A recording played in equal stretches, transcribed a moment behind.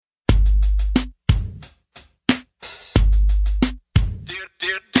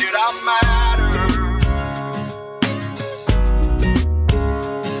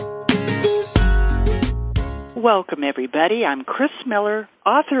Welcome, everybody. I'm Chris Miller,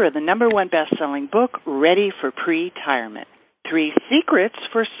 author of the #1 best-selling book, Ready for Pre-Retirement: 3 Secrets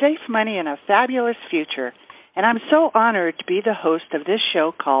for Safe Money and a Fabulous Future. And I'm so honored to be the host of this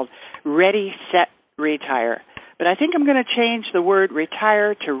show called Ready, Set, Retire. But I think I'm going to change the word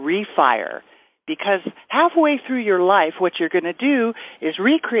retire to refire, because halfway through your life, what you're going to do is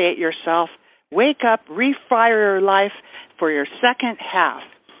recreate yourself, wake up, refire your life for your second half.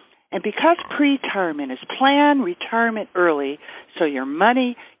 And because pre-retirement is planned retirement early, so your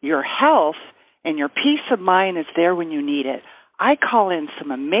money, your health, and your peace of mind is there when you need it, I call in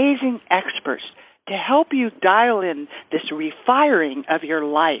some amazing experts to help you dial in this refiring of your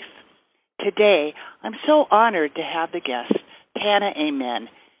life. Today, I'm so honored to have the guest, Tana. Amen.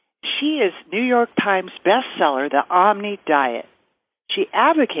 She is New York Times bestseller, The Omni Diet. She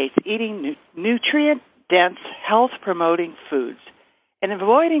advocates eating nutrient-dense, health-promoting foods and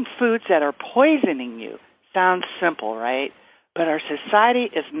avoiding foods that are poisoning you. Sounds simple, right? But our society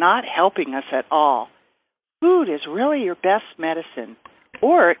is not helping us at all. Food is really your best medicine,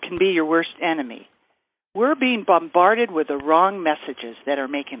 or it can be your worst enemy. We're being bombarded with the wrong messages that are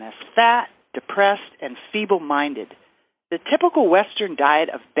making us fat, depressed, and feeble-minded. The typical Western diet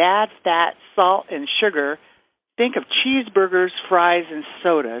of bad fat, salt, and sugar, think of cheeseburgers, fries, and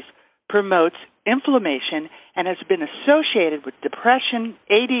sodas, promotes inflammation and has been associated with depression,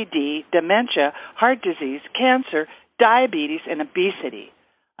 ADD, dementia, heart disease, cancer, diabetes, and obesity.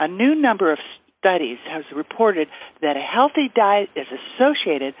 A new number of studies has reported that a healthy diet is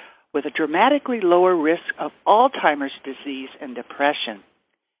associated with a dramatically lower risk of Alzheimer's disease and depression.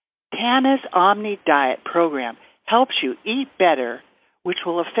 Tana's Omni Diet program helps you eat better, which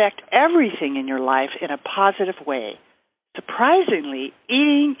will affect everything in your life in a positive way. Surprisingly,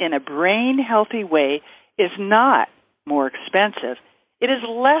 eating in a brain-healthy way is not more expensive. It is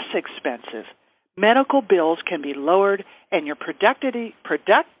less expensive. Medical bills can be lowered, and your productivity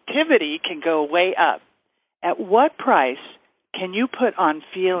can go way up. At what price can you put on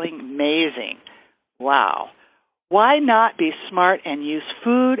feeling amazing? Wow. Why not be smart and use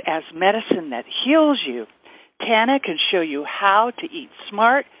food as medicine that heals you? Tana can show you how to eat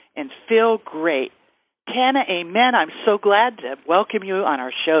smart and feel great. Tana, amen. I'm so glad to welcome you on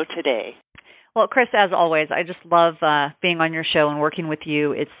our show today. Well, Chris, as always, I just love being on your show and working with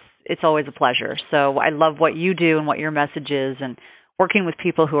you. It's always a pleasure. So I love what you do and what your message is and working with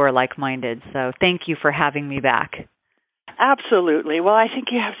people who are like-minded. So thank you for having me back. Absolutely. Well, I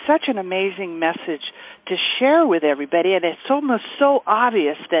think you have such an amazing message to share with everybody, and it's almost so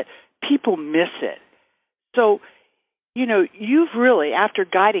obvious that people miss it. So, you know, you've really, after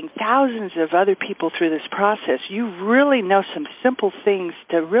guiding thousands of other people through this process, you really know some simple things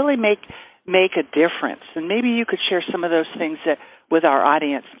to really make a difference. And maybe you could share some of those things with our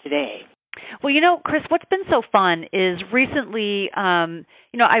audience today. Well, you know, Chris, what's been so fun is recently,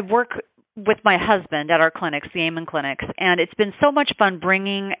 I work with my husband at our clinics, the Amen Clinics, and it's been so much fun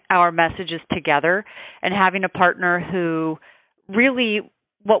bringing our messages together and having a partner who really,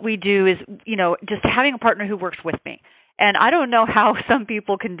 what we do is, just having a partner who works with me. And I don't know how some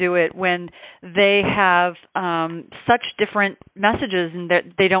people can do it when they have such different messages and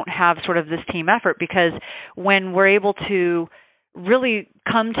that they don't have sort of this team effort, because when we're able to really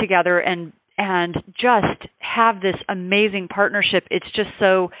come together and just have this amazing partnership, it's just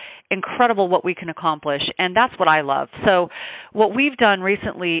so incredible what we can accomplish. And that's what I love. So what we've done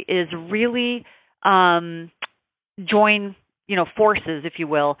recently is really join forces, if you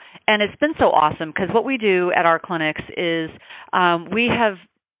will. And it's been so awesome because what we do at our clinics is we have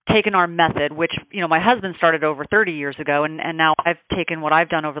taken our method, which, my husband started over 30 years ago, and now I've taken what I've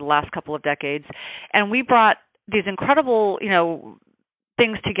done over the last couple of decades, and we brought these incredible,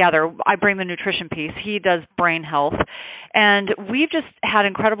 things together. I bring the nutrition piece. He does brain health. And we've just had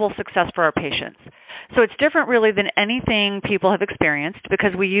incredible success for our patients. So it's different really than anything people have experienced,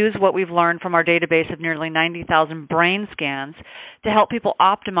 because we use what we've learned from our database of nearly 90,000 brain scans to help people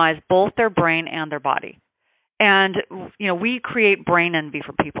optimize both their brain and their body. And, we create brain envy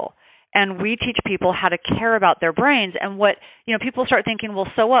for people. And we teach people how to care about their brains. And what, people start thinking, well,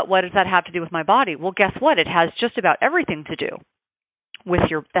 so what? What does that have to do with my body? Well, guess what? It has just about everything to do with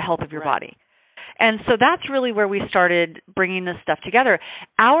the health of your body. And so that's really where we started bringing this stuff together.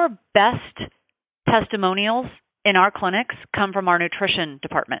 Our best testimonials in our clinics come from our nutrition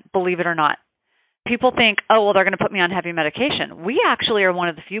department, believe it or not. People think, oh, well, they're going to put me on heavy medication. We actually are one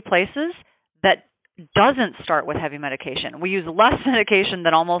of the few places that doesn't start with heavy medication. We use less medication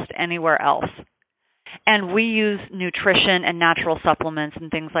than almost anywhere else. And we use nutrition and natural supplements and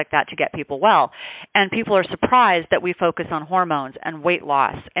things like that to get people well. And people are surprised that we focus on hormones and weight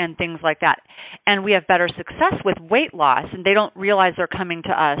loss and things like that. And we have better success with weight loss, and they don't realize they're coming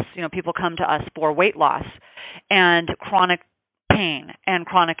to us. People come to us for weight loss and chronic pain and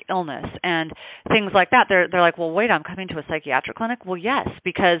chronic illness and things like that. They're like, well, wait, I'm coming to a psychiatric clinic? Well, yes,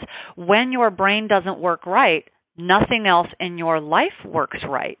 because when your brain doesn't work right, nothing else in your life works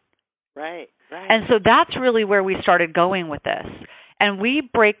right. Right. And so that's really where we started going with this. And we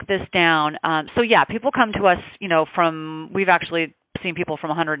break this down. So, yeah, people come to us, we've actually seen people from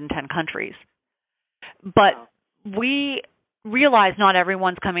 110 countries. But we realize not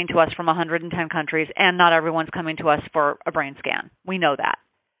everyone's coming to us from 110 countries, and not everyone's coming to us for a brain scan. We know that.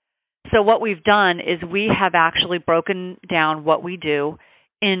 So what we've done is we have actually broken down what we do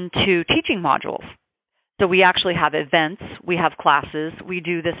into teaching modules. So we actually have events, we have classes, we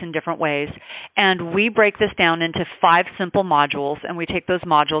do this in different ways, and we break this down into 5 simple modules, and we take those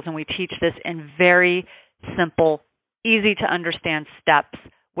modules and we teach this in very simple, easy to understand steps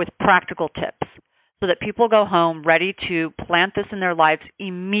with practical tips, so that people go home ready to plant this in their lives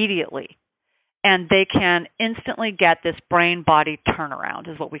immediately, and they can instantly get this brain-body turnaround,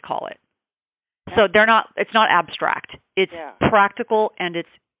 is what we call it. So it's not abstract. It's practical, and it's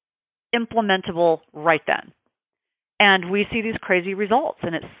implementable right then. And we see these crazy results,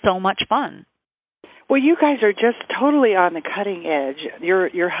 and it's so much fun. Well, you guys are just totally on the cutting edge.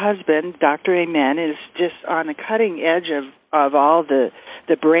 Your husband, Dr. Amen, is just on the cutting edge of all the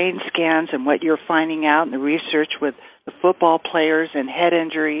brain scans and what you're finding out and the research with the football players and head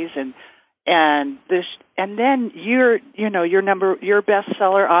injuries and then your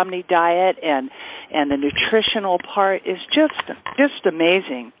bestseller Omni Diet and the nutritional part is just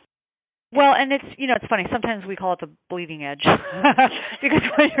amazing. Well, and it's funny. Sometimes we call it the bleeding edge because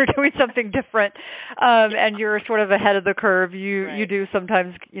when you're doing something different and you're sort of ahead of the curve, you do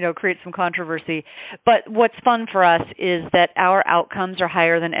sometimes create some controversy. But what's fun for us is that our outcomes are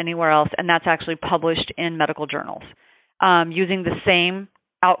higher than anywhere else, and that's actually published in medical journals using the same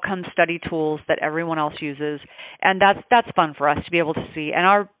outcome study tools that everyone else uses, and that's fun for us to be able to see.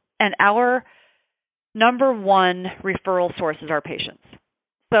 And our number one referral source is our patients.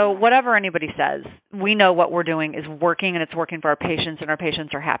 So whatever anybody says, we know what we're doing is working, and it's working for our patients, and our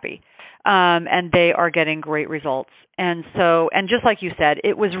patients are happy, and they are getting great results. And just like you said,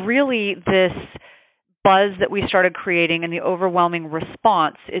 it was really this buzz that we started creating and the overwhelming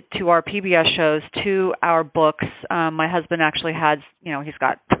response to our PBS shows, to our books. My husband actually has, he's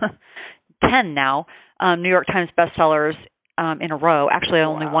got 10 now, New York Times bestsellers in a row. Actually,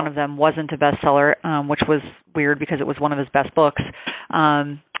 only one of them wasn't a bestseller, which was weird because it was one of his best books.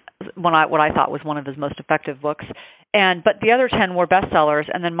 What I thought was one of his most effective books. But the other 10 were bestsellers.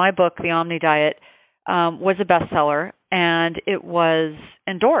 And then my book, The Omni Diet, was a bestseller, and it was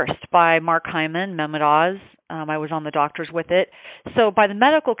endorsed by Mark Hyman, Mehmet Oz. I was on the doctors with it. So by the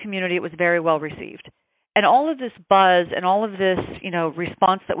medical community, it was very well received. And all of this buzz and all of this,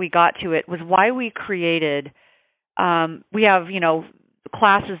 response that we got to it was why we created. We have,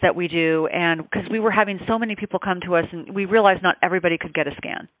 classes that we do, and because we were having so many people come to us, and we realized not everybody could get a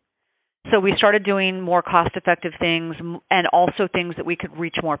scan. So we started doing more cost-effective things and also things that we could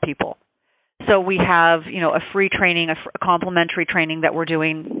reach more people. So we have, a free training, a complimentary training that we're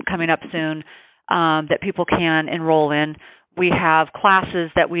doing coming up soon that people can enroll in. We have classes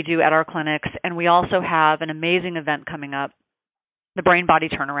that we do at our clinics, and we also have an amazing event coming up, the Brain Body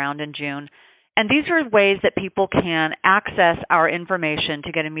Turnaround in June. And these are ways that people can access our information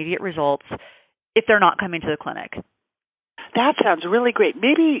to get immediate results if they're not coming to the clinic. That sounds really great.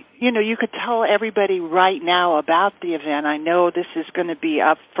 Maybe, you could tell everybody right now about the event. I know this is going to be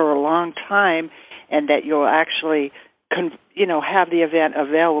up for a long time and that you'll actually, have the event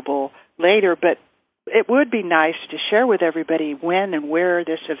available later. But it would be nice to share with everybody when and where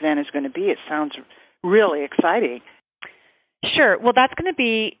this event is going to be. It sounds really exciting. Sure. Well, that's going to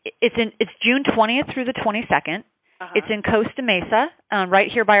be, it's June 20th through the 22nd. It's in Costa Mesa, right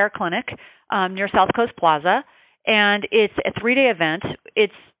here by our clinic, near South Coast Plaza. And it's a 3-day event.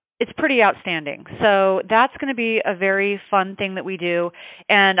 It's pretty outstanding. So that's going to be a very fun thing that we do.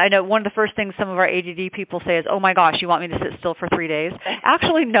 And I know one of the first things some of our ADD people say is, oh my gosh, you want me to sit still for 3 days?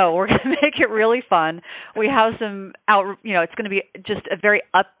 Actually, no, we're going to make it really fun. We have some it's going to be just a very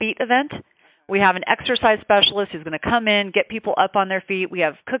upbeat event. We have an exercise specialist who's going to come in, get people up on their feet. We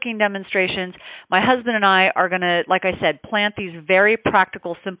have cooking demonstrations. My husband and I are going to, like I said, plant these very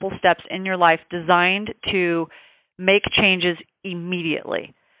practical, simple steps in your life designed to make changes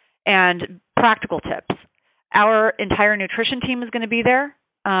immediately. And practical tips. Our entire nutrition team is going to be there.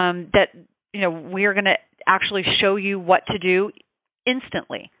 That we are going to actually show you what to do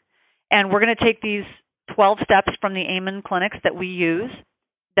instantly. And we're going to take these 12 steps from the Amen clinics that we use,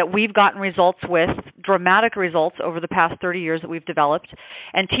 that we've gotten results with, dramatic results over the past 30 years that we've developed,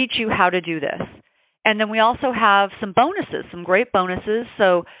 and teach you how to do this. And then we also have some bonuses, some great bonuses.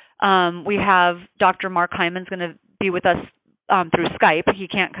 So we have Dr. Mark Hyman's going to be with us through Skype. He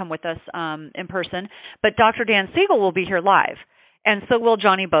can't come with us in person. But Dr. Dan Siegel will be here live. And so will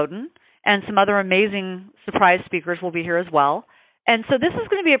Johnny Bowden. And some other amazing surprise speakers will be here as well. And so this is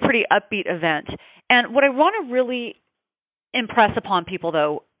going to be a pretty upbeat event. And what I want to really impress upon people,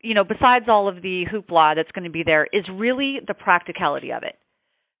 though, besides all of the hoopla that's going to be there, is really the practicality of it.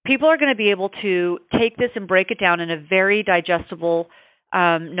 People are going to be able to take this and break it down in a very digestible,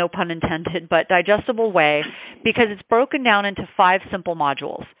 no pun intended, but digestible way, because it's broken down into 5 simple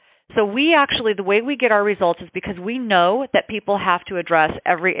modules. So the way we get our results is because we know that people have to address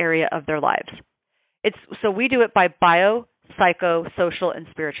every area of their lives. So we do it by bio, psycho, social, and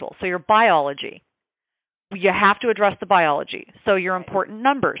spiritual. So your biology, you have to address the biology. So your important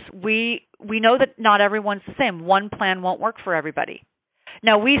numbers. We know that not everyone's the same. One plan won't work for everybody.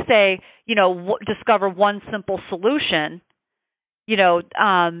 Now we say, discover one simple solution,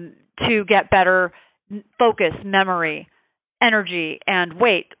 to get better focus, memory, energy, and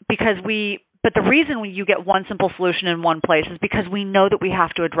weight, but the reason you get one simple solution in one place is because we know that we have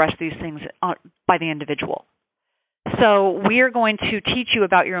to address these things by the individual. So we are going to teach you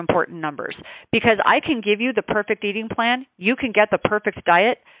about your important numbers, because I can give you the perfect eating plan, you can get the perfect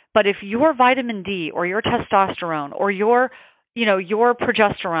diet, but if your vitamin D or your testosterone or your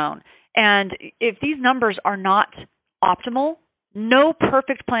progesterone, and if these numbers are not optimal, no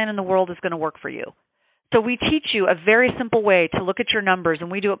perfect plan in the world is going to work for you. So we teach you a very simple way to look at your numbers,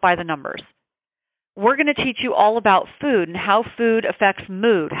 and we do it by the numbers. We're going to teach you all about food and how food affects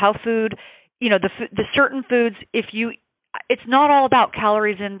mood, how food, the certain foods, it's not all about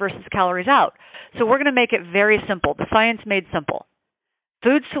calories in versus calories out. So we're going to make it very simple, the science made simple.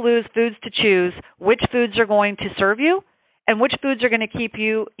 Foods to lose, foods to choose, which foods are going to serve you, and which foods are going to keep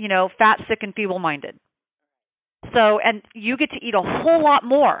you, fat, sick, and feeble-minded. So, and you get to eat a whole lot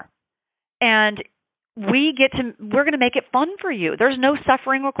more. And we're going to make it fun for you. There's no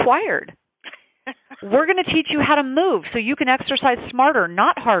suffering required. We're going to teach you how to move so you can exercise smarter,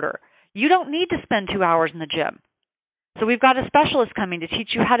 not harder. You don't need to spend 2 hours in the gym. So we've got a specialist coming to teach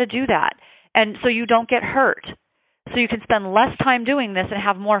you how to do that. And so you don't get hurt. So you can spend less time doing this and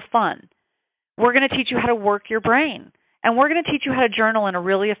have more fun. We're going to teach you how to work your brain. And we're going to teach you how to journal in a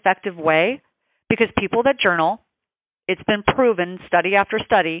really effective way, because people that journal, it's been proven, study after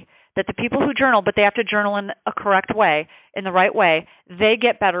study, that the people who journal, but they have to journal in a correct way, in the right way, they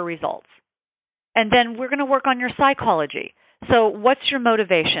get better results. And then we're going to work on your psychology. So what's your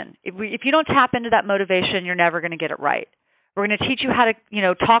motivation? If you don't tap into that motivation, you're never going to get it right. We're going to teach you how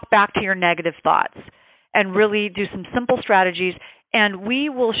to, talk back to your negative thoughts and really do some simple strategies. And we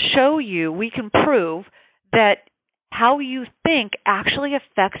will show you, we can prove that how you think actually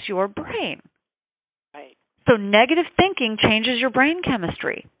affects your brain. Right. So negative thinking changes your brain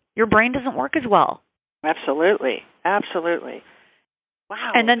chemistry. Your brain doesn't work as well. Absolutely. Absolutely.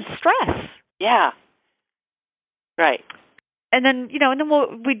 Wow. And then stress. Yeah. Right. And then,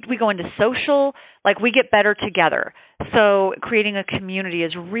 we go into social, we get better together. So creating a community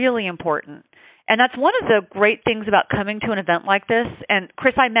is really important. And that's one of the great things about coming to an event like this. And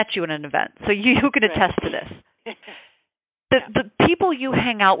Chris, I met you in an event, so you can attest to this. The people you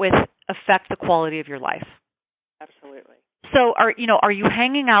hang out with affect the quality of your life. Absolutely. So are you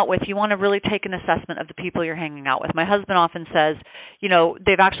hanging out with, you want to really take an assessment of the people you're hanging out with. My husband often says,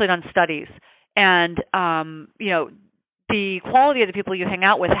 they've actually done studies, and, the quality of the people you hang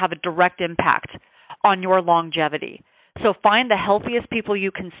out with have a direct impact on your longevity. So find the healthiest people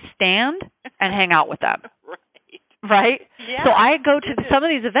you can stand and hang out with them. Right? Yeah. So I go to some of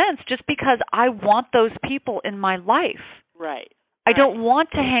these events just because I want those people in my life. Right. I don't want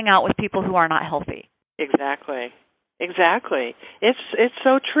to hang out with people who are not healthy. Exactly. It's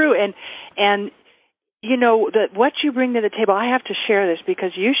so true. And what you bring to the table, I have to share this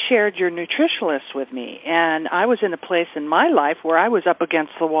because you shared your nutritionalist with me, and I was in a place in my life where I was up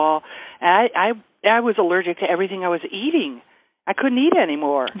against the wall. And I was allergic to everything I was eating. I couldn't eat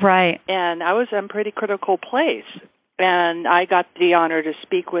anymore. Right. And I was in a pretty critical place. And I got the honor to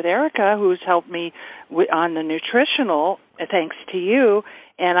speak with Erica, who's helped me on the nutritional, thanks to you.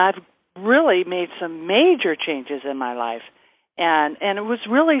 And I've really made some major changes in my life. And it was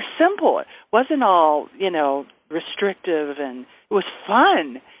really simple. It wasn't all, restrictive, and it was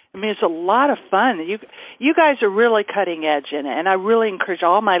fun. I mean, it's a lot of fun. You guys are really cutting edge in it, and I really encourage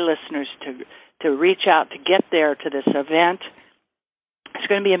all my listeners to reach out to get there to this event. It's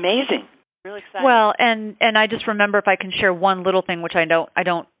going to be amazing. Really exciting. Well, and I just remember, if I can share one little thing, which I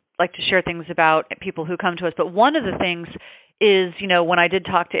don't like to share things about people who come to us, but one of the things is, when I did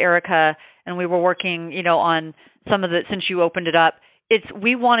talk to Erica and we were working, on some of the, since you opened it up,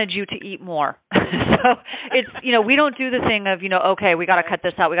 we wanted you to eat more. So it's, we don't do the thing of, okay, we got to cut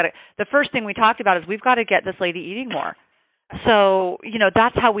this out. The first thing we talked about is we've got to get this lady eating more. So,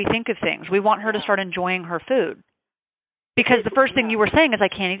 that's how we think of things. We want her to start enjoying her food. Because the first thing you were saying is, I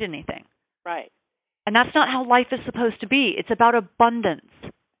can't eat anything. Right. And that's not how life is supposed to be. It's about abundance,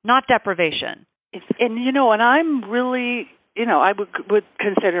 not deprivation. And I'm really, I would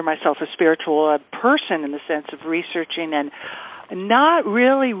consider myself a spiritual person in the sense of researching and not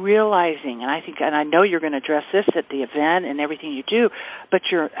really realizing, and I know you're going to address this at the event and everything you do, but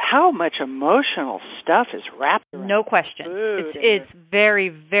how much emotional stuff is wrapped around. No question. It's very,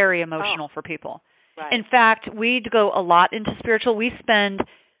 very emotional for people. Right. In fact, we go a lot into spiritual. We spend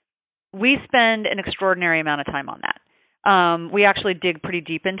an extraordinary amount of time on that. We actually dig pretty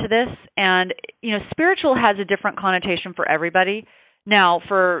deep into this, and spiritual has a different connotation for everybody. Now,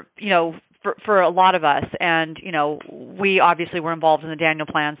 for a lot of us, and we obviously were involved in the Daniel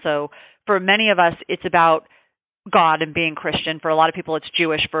Plan, so for many of us, it's about God and being Christian. For a lot of people, it's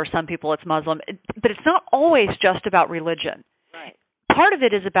Jewish. For some people, it's Muslim. But it's not always just about religion. Right. Part of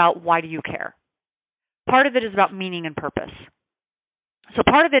it is about, why do you care? Part of it is about meaning and purpose. So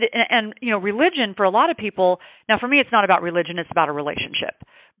part of it, and religion for a lot of people, now for me it's not about religion, it's about a relationship.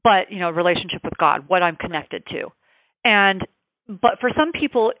 But, relationship with God, what I'm connected to. But for some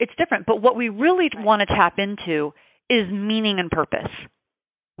people it's different. But what we really want to tap into is meaning and purpose.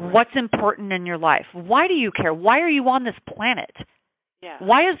 What's important in your life? Why do you care? Why are you on this planet? Yeah.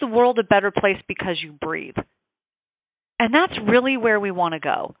 Why is the world a better place? Because you breathe. And that's really where we want to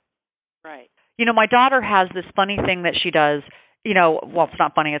go. Right. My daughter has this funny thing that she does. Well, it's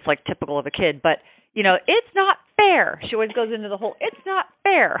not funny. It's like typical of a kid. But, it's not fair. She always goes into the whole, it's not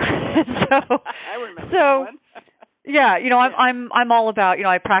fair. I remember that one. Yeah, I'm all about,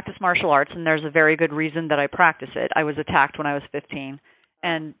 I practice martial arts, and there's a very good reason that I practice it. I was attacked when I was 15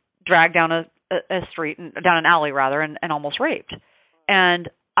 and dragged down a street, down an alley rather, and almost raped. And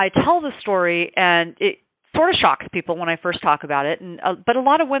I tell the story, and it sort of shocks people when I first talk about it, but a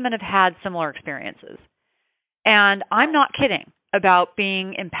lot of women have had similar experiences. And I'm not kidding about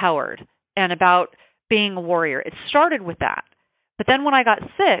being empowered and about being a warrior. It started with that. But then when I got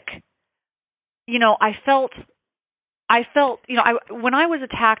sick, I felt, when I was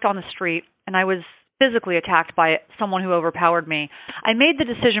attacked on the street and I was physically attacked by someone who overpowered me, I made the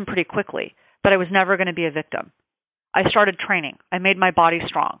decision pretty quickly that I was never going to be a victim. I started training. I made my body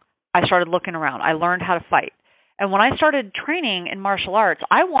strong. I started looking around. I learned how to fight. And when I started training in martial arts,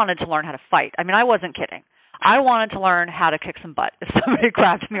 I wanted to learn how to fight. I mean, I wasn't kidding. I wanted to learn how to kick some butt if somebody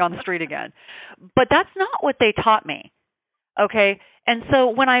grabbed me on the street again. But that's not what they taught me, okay? And so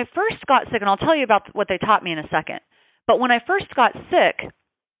when I first got sick, and I'll tell you about what they taught me in a second, but when I first got sick,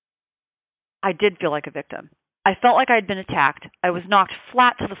 I did feel like a victim. I felt like I had been attacked. I was knocked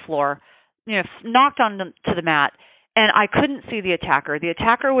flat to the floor, knocked onto the mat, and I couldn't see the attacker. The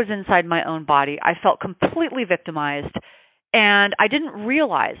attacker was inside my own body. I felt completely victimized, and I didn't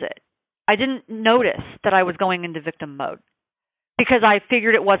realize it. I didn't notice that I was going into victim mode because I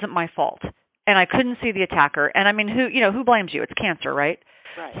figured it wasn't my fault, and I couldn't see the attacker. And I mean, who blames you? It's cancer, right?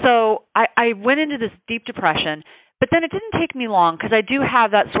 Right. So I went into this deep depression, but then it didn't take me long because I do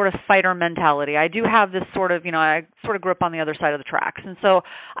have that sort of fighter mentality. I do have this sort of, I sort of grew up on the other side of the tracks. And so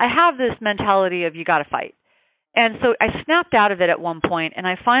I have this mentality of you got to fight. And so I snapped out of it at one point, and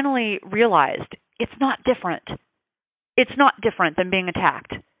I finally realized it's not different. It's not different than being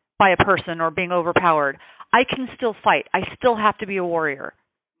attacked by a person or being overpowered. I can still fight. I still have to be a warrior.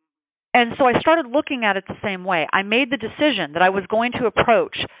 And so I started looking at it the same way. I made the decision that I was going to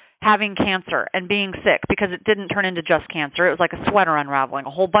approach having cancer and being sick because it didn't turn into just cancer. It was like a sweater unraveling. A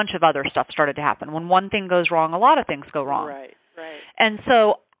whole bunch of other stuff started to happen. When one thing goes wrong, a lot of things go wrong. Right. And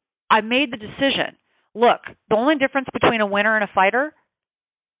so I made the decision, look, the only difference between a winner and a fighter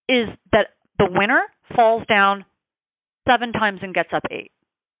is that the winner falls down 7 times and gets up 8.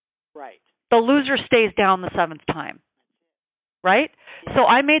 Right. The loser stays down the 7th time. Right? Yeah. So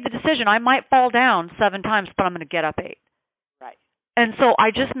I made the decision, I might fall down 7 times, but I'm going to get up 8. Right. And so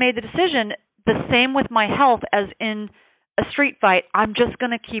I just made the decision, the same with my health as in a street fight, I'm just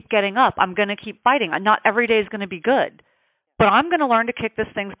going to keep getting up. I'm going to keep fighting. Not every day is going to be good, but I'm going to learn to kick this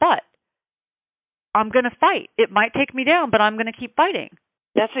thing's butt. I'm going to fight. It might take me down, but I'm going to keep fighting.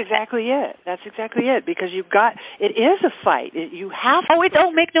 That's exactly it. That's exactly it. Because it is a fight. You have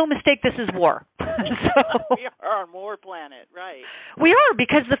to. Make no mistake, this is war. So, we are on war planet, right? We are,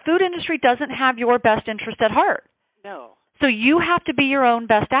 because the food industry doesn't have your best interest at heart. No. So you have to be your own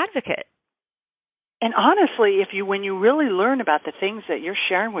best advocate. And honestly, when you really learn about the things that you're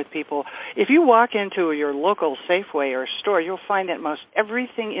sharing with people, if you walk into your local Safeway or store, you'll find that most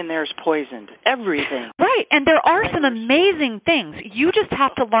everything in there is poisoned. Everything. Right, and there are some amazing things. You just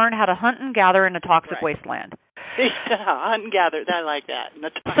have to learn how to hunt and gather in a toxic wasteland. Hunt and gather. I like that.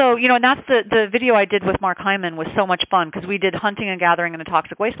 So, and that's the video I did with Mark Hyman was so much fun because we did hunting and gathering in a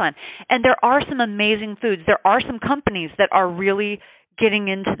toxic wasteland. And there are some amazing foods. There are some companies that are really getting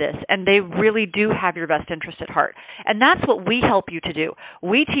into this, and they really do have your best interest at heart. And that's what we help you to do.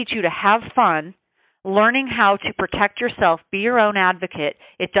 We teach you to have fun, learning how to protect yourself, be your own advocate.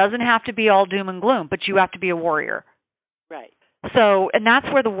 It doesn't have to be all doom and gloom, but you have to be a warrior. Right. So, and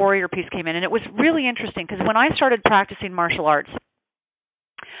that's where the warrior piece came in. And it was really interesting because when I started practicing martial arts,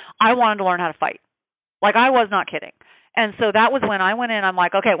 I wanted to learn how to fight. Like, I was not kidding. And so that was when I went in, I'm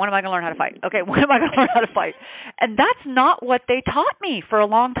like, okay, when am I going to learn how to fight? Okay, when am I going to learn how to fight? And that's not what they taught me for a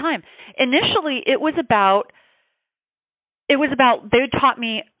long time. Initially, they taught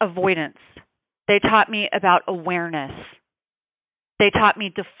me avoidance. They taught me about awareness. They taught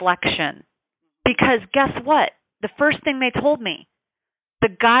me deflection. Because guess what? The first thing they told me, the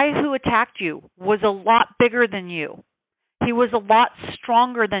guy who attacked you was a lot bigger than you. He was a lot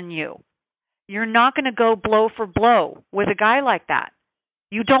stronger than you. You're not going to go blow for blow with a guy like that.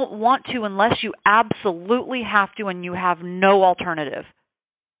 You don't want to unless you absolutely have to and you have no alternative.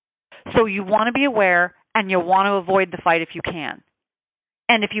 So you want to be aware and you want to avoid the fight if you can.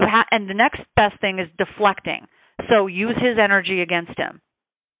 And and the next best thing is deflecting. So use his energy against him.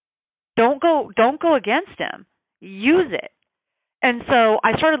 Don't go against him. Use it. And so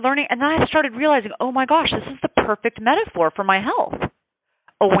I started learning, and then I started realizing, oh my gosh, this is the perfect metaphor for my health.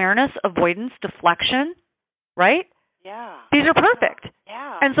 Awareness, avoidance, deflection, right? Yeah. These are perfect.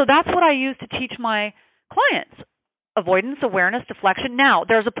 Yeah. And so that's what I use to teach my clients. Avoidance, awareness, deflection. Now,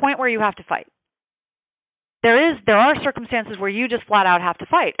 there's a point where you have to fight. There are circumstances where you just flat out have to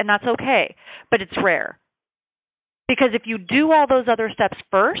fight, and that's okay, but it's rare. Because if you do all those other steps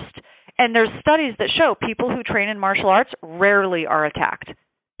first, and there's studies that show people who train in martial arts rarely are attacked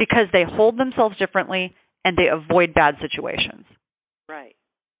because they hold themselves differently and they avoid bad situations. Right.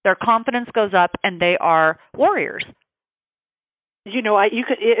 Their confidence goes up, and they are warriors.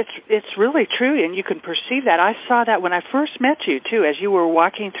 It's really true, and you can perceive that. I saw that when I first met you too. As you were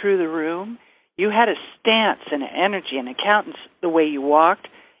walking through the room, you had a stance and an energy and a countenance the way you walked,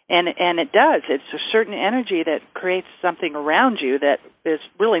 and it does. It's a certain energy that creates something around you that is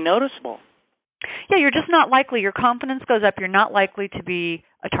really noticeable. Yeah, you're just not likely. Your confidence goes up. You're not likely to be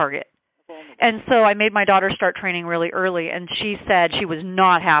a target. And so I made my daughter start training really early, and she said she was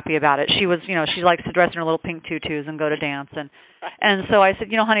not happy about it. She was, she likes to dress in her little pink tutus and go to dance. And so I said,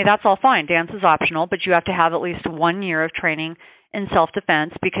 honey, that's all fine. Dance is optional, but you have to have at least 1 year of training in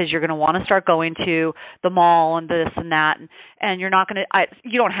self-defense because you're going to want to start going to the mall and this and that. And you're not going to,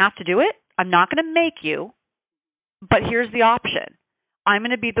 you don't have to do it. I'm not going to make you, but here's the option. I'm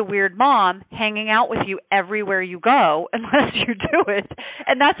going to be the weird mom hanging out with you everywhere you go unless you do it.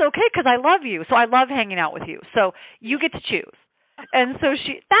 And that's okay because I love you. So I love hanging out with you. So you get to choose. And so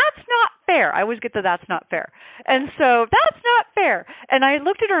that's not fair. I always get the that's not fair. And so that's not fair. And I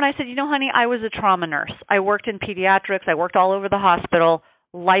looked at her and I said, honey, I was a trauma nurse. I worked in pediatrics. I worked all over the hospital.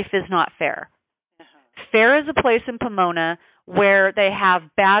 Life is not fair. Fair is a place in Pomona where they have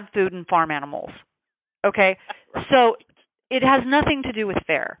bad food and farm animals. Okay? So it has nothing to do with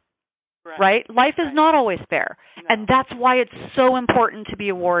fair, right? Life is not always fair. No. And that's why it's so important to be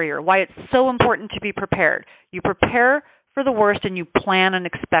a warrior, why it's so important to be prepared. You prepare for the worst and you plan and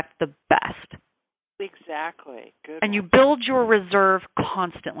expect the best. Exactly. Good. And you build your reserve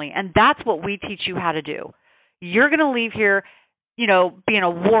constantly. And that's what we teach you how to do. You're going to leave here, being a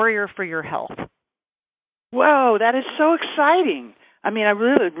warrior for your health. Whoa, that is so exciting. I mean, I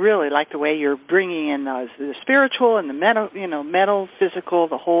really, really like the way you're bringing in the spiritual and the mental, physical,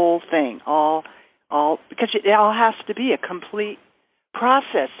 the whole thing, all because it all has to be a complete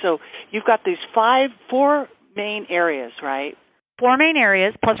process. So you've got these 4 main areas, right? 4 main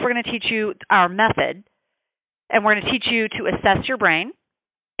areas, plus we're going to teach you our method, and we're going to teach you to assess your brain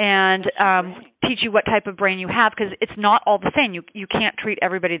and teach you what type of brain you have because it's not all the same. You can't treat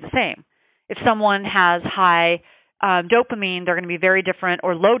everybody the same. If someone has high dopamine, they're going to be very different,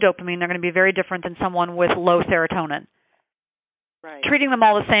 or low dopamine, they're going to be very different than someone with low serotonin. Right. Treating them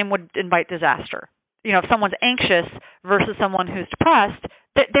all the same would invite disaster. If someone's anxious versus someone who's depressed,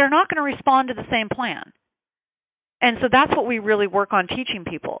 they're not going to respond to the same plan. And so that's what we really work on teaching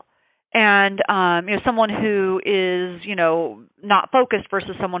people. And someone who is, not focused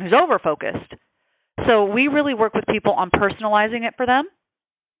versus someone who's over-focused. So we really work with people on personalizing it for them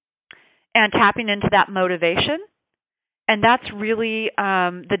and tapping into that motivation. And that's really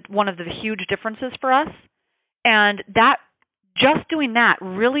one of the huge differences for us. And that, just doing that,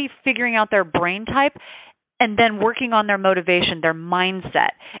 really figuring out their brain type and then working on their motivation, their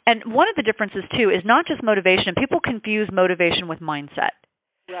mindset. And one of the differences, too, is not just motivation. People confuse motivation with mindset.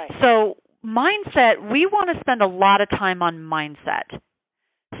 Right. So mindset, we want to spend a lot of time on mindset.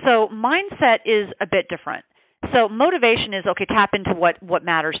 So mindset is a bit different. So motivation is, okay, tap into what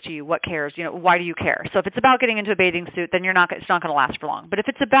matters to you, what cares, why do you care? So if it's about getting into a bathing suit, then it's not going to last for long. But if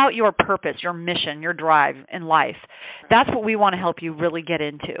it's about your purpose, your mission, your drive in life, that's what we want to help you really get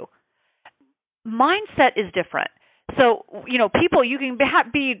into. Mindset is different. So, people, you can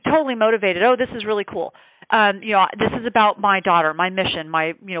be totally motivated. Oh, this is really cool. This is about my daughter, my mission,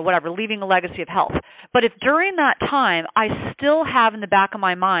 my, whatever, leaving a legacy of health. But if during that time I still have in the back of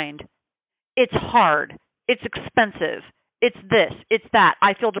my mind, it's hard, it's expensive, it's this, it's that,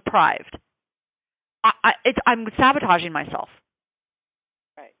 I feel deprived, I'm sabotaging myself.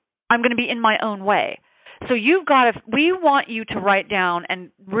 Right. I'm going to be in my own way. So we want you to write down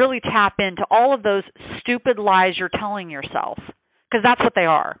and really tap into all of those stupid lies you're telling yourself, because that's what they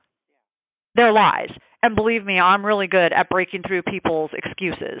are. They're lies. And believe me, I'm really good at breaking through people's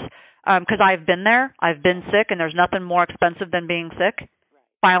excuses, because I've been there. I've been sick, and there's nothing more expensive than being sick,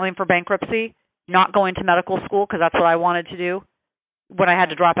 filing for bankruptcy, not going to medical school, because that's what I wanted to do when I had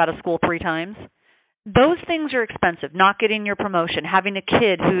to drop out of school 3 times. Those things are expensive. Not getting your promotion, having a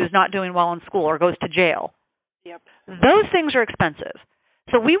kid who's not doing well in school or goes to jail. Yep. Those things are expensive.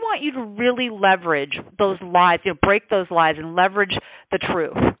 So we want you to really leverage those lies, break those lies and leverage the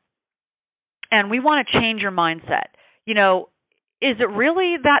truth. And we want to change your mindset. Is it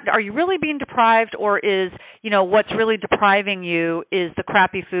really that? Are you really being deprived, or is, what's really depriving you is the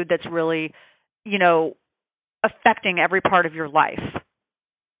crappy food that's really, affecting every part of your life?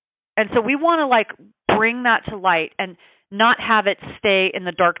 And so we want to bring that to light and not have it stay in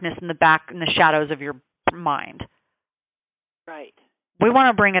the darkness in the shadows of your mind. Right. We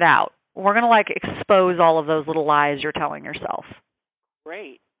want to bring it out. We're going to expose all of those little lies you're telling yourself.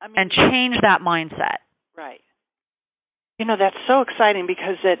 Great. And change that mindset. Right. That's so exciting,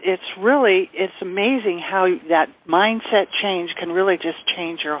 because it's amazing how that mindset change can really just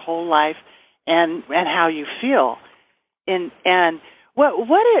change your whole life and how you feel. And what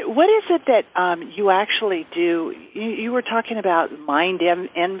is it that you actually do? You were talking about mind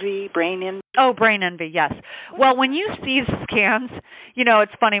envy, brain envy. Oh, brain envy, yes. Well, when you see scans,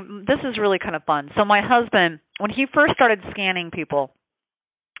 it's funny. This is really kind of fun. So my husband, when he first started scanning people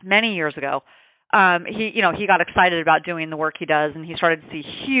many years ago, he got excited about doing the work he does, and he started to see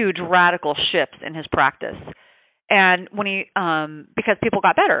huge radical shifts in his practice. And when because people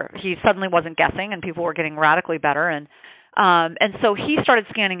got better, he suddenly wasn't guessing, and people were getting radically better. And so he started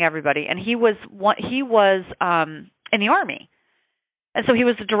scanning everybody, and he was in the Army, and so he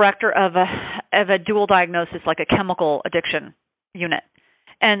was the director of a dual diagnosis, like a chemical addiction unit,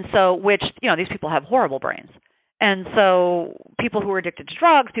 and so these people have horrible brains, and so people who were addicted to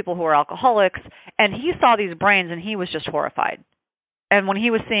drugs, people who were alcoholics, and he saw these brains, and he was just horrified. And when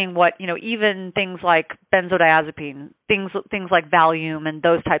he was seeing what, even things like benzodiazepine, things like Valium and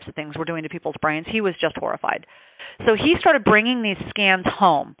those types of things were doing to people's brains, he was just horrified. So he started bringing these scans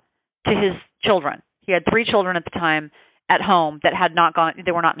home to his children. He had 3 children at the time at home that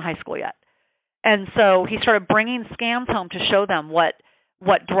they were not in high school yet. And so he started bringing scans home to show them what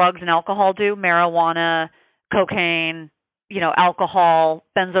drugs and alcohol do, marijuana, cocaine, alcohol,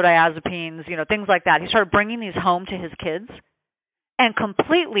 benzodiazepines, things like that. He started bringing these home to his kids and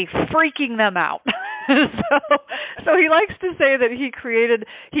completely freaking them out. So he likes to say that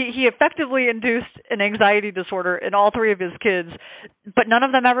he effectively induced an anxiety disorder in all 3 of his kids, but none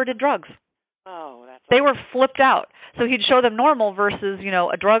of them ever did drugs. Oh, that's they were flipped out. So he'd show them normal versus,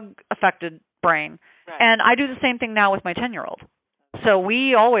 a drug-affected brain. Right. And I do the same thing now with my 10-year-old. So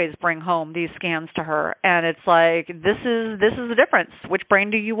we always bring home these scans to her, and it's like, this is the difference. Which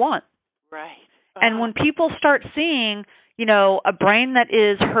brain do you want? Right. And when people start seeing, a brain that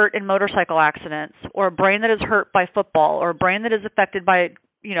is hurt in motorcycle accidents, or a brain that is hurt by football, or a brain that is affected by,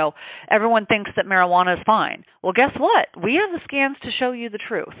 everyone thinks that marijuana is fine. Well, guess what? We have the scans to show you the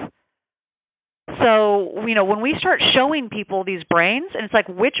truth. So, when we start showing people these brains, and it's like,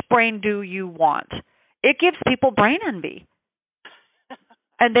 which brain do you want? It gives people brain envy.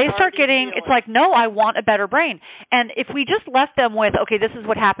 And they start getting, it's like, no, I want a better brain. And if we just left them with, okay, this is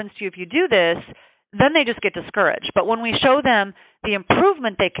what happens to you if you do this, then they just get discouraged. But when we show them the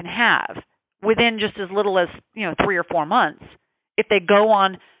improvement they can have within just as little as, 3 or 4 months, if they go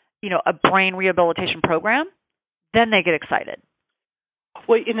on, a brain rehabilitation program, then they get excited.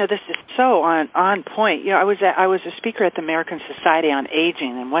 Well, this is so on point. I was a speaker at the American Society on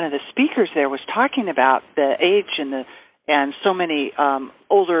Aging, and one of the speakers there was talking about the age and so many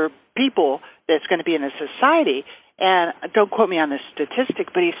older people that's going to be in a society. And don't quote me on this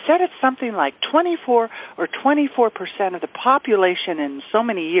statistic, but he said it's something like 24% of the population in so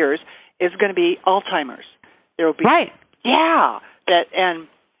many years is going to be Alzheimer's. There will be right. Yeah,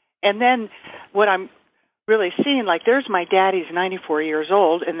 and then what I'm really seeing, like, there's my dad, he's 94 years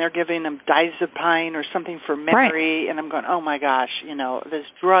old, and they're giving him diazepam or something for memory, and I'm going, oh my gosh, there's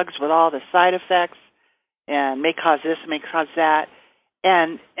drugs with all the side effects, and may cause this, may cause that,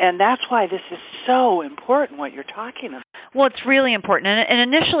 and that's why this is so important, what you're talking about. Well, it's really important, and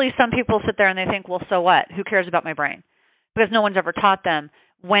initially some people sit there and they think, well, so what? Who cares about my brain? Because no one's ever taught them.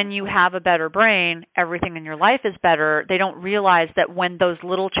 When you have a better brain, everything in your life is better. They don't realize that when those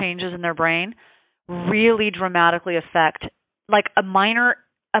little changes in their brain really dramatically affect, like a minor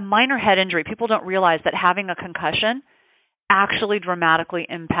head injury. People don't realize that having a concussion actually dramatically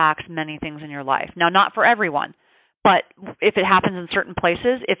impacts many things in your life. Now, not for everyone, but if it happens in certain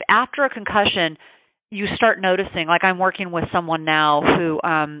places, if after a concussion you start noticing, like I'm working with someone now who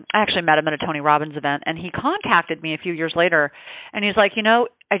I actually met him at a Tony Robbins event, and he contacted me a few years later, and he's like,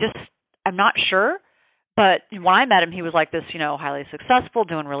 I'm not sure. But when I met him, he was like this, highly successful,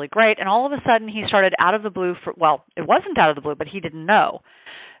 doing really great. And all of a sudden, he started out of the blue it wasn't out of the blue, but he didn't know.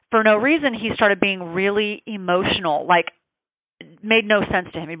 For no reason, he started being really emotional, like it made no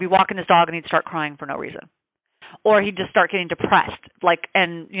sense to him. He'd be walking his dog and he'd start crying for no reason. Or he'd just start getting depressed,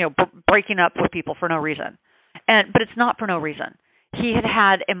 breaking up with people for no reason. But it's not for no reason. He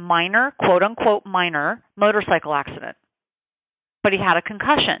had a minor, quote unquote, minor motorcycle accident, but he had a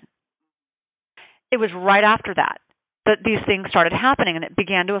concussion. It was right after that these things started happening, and it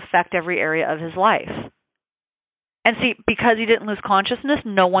began to affect every area of his life. And see, because he didn't lose consciousness,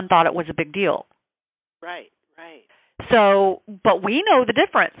 no one thought it was a big deal. Right. So, but we know the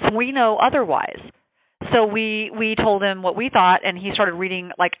difference. We know otherwise. So we told him what we thought, and he started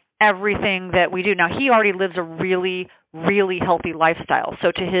reading like everything that we do. Now, he already lives a really, really healthy lifestyle.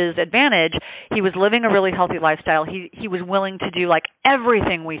 So to his advantage, he was living a really healthy lifestyle. He was willing to do like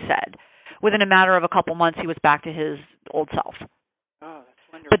everything we said. Within a matter of a couple months, he was back to his old self. Oh,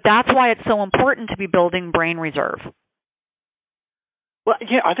 that's wonderful. But that's why it's so important to be building brain reserve. Well,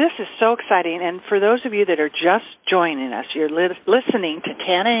 this is so exciting. And for those of you that are just joining us, you're listening to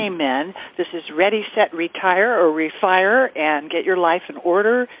Tana Amen. This is Ready, Set, Retire or Refire and Get Your Life in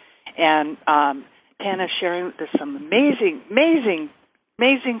Order. And Tana's sharing some amazing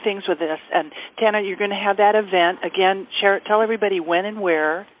things with us. And Tana, you're going to have that event. Again, tell everybody when and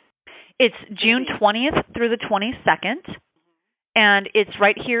where. It's June 20th through the 22nd, and it's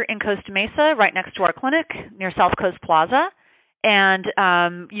right here in Costa Mesa, right next to our clinic near South Coast Plaza. And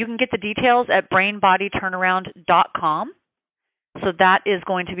you can get the details at brainbodyturnaround.com. So that is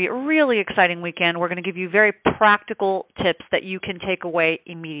going to be a really exciting weekend. We're going to give you very practical tips that you can take away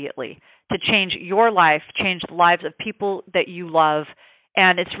immediately to change your life, change the lives of people that you love.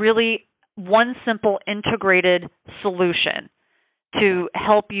 And it's really one simple integrated solution to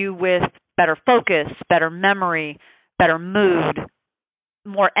help you with better focus, better memory, better mood,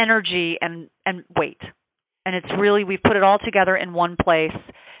 more energy, and weight. And it's really, we've put it all together in one place.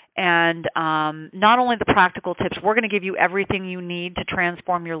 And not only the practical tips, we're going to give you everything you need to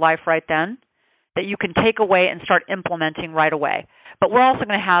transform your life right then that you can take away and start implementing right away. But we're also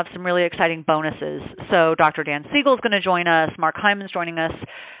going to have some really exciting bonuses. So Dr. Dan Siegel is going to join us. Mark Hyman's joining us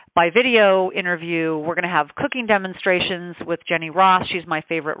by video interview. We're going to have cooking demonstrations with Jenny Ross. She's my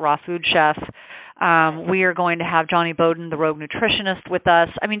favorite raw food chef. We are going to have Johnny Bowden, the Rogue Nutritionist, with us.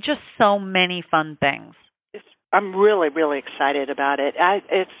 I mean, just so many fun things. I'm really, really excited about it.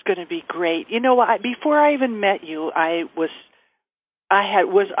 It's going to be great. Before I even met you, I was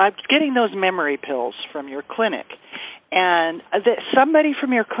getting those memory pills from your clinic, and somebody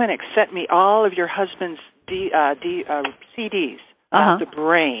from your clinic sent me all of your husband's CDs about the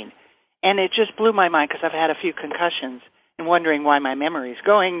brain, and it just blew my mind because I've had a few concussions and wondering why my memory's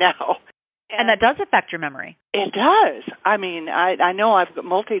going now. And that does affect your memory. It does. I mean, I know I've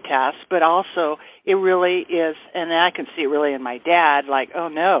multitasked, but also it really is, and I can see it really in my dad, like, oh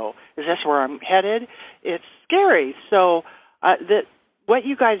no, is this where I'm headed? It's scary. So what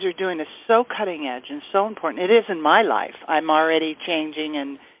you guys are doing is so cutting edge and so important. It is in my life. I'm already changing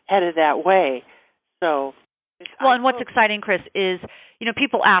and headed that way. So, well, and what's exciting, Chris, is,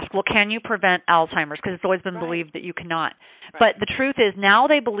 people ask, well, can you prevent Alzheimer's? Because it's always been Right. believed that you cannot. Right. But the truth is, now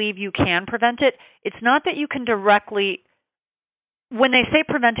they believe you can prevent it. It's not that you can directly. When they say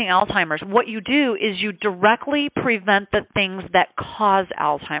preventing Alzheimer's, what you do is you directly prevent the things that cause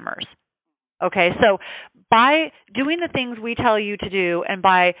Alzheimer's. Okay, so by doing the things we tell you to do and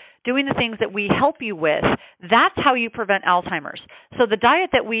by doing the things that we help you with, that's how you prevent Alzheimer's. So the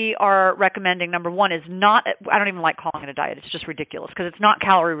diet that we are recommending, number one, is not, I don't even like calling it a diet. It's just ridiculous because it's not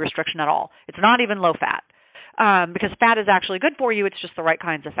calorie restriction at all. It's not even low fat because fat is actually good for you. It's just the right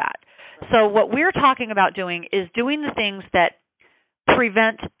kinds of fat. So what we're talking about doing is doing the things that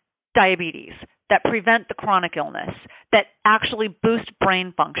prevent diabetes, that prevent the chronic illness, that actually boost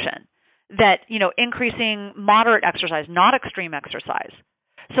brain function, that, increasing moderate exercise, not extreme exercise.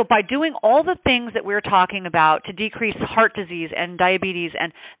 So by doing all the things that we're talking about to decrease heart disease and diabetes,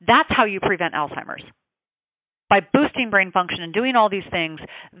 and that's how you prevent Alzheimer's. By boosting brain function and doing all these things,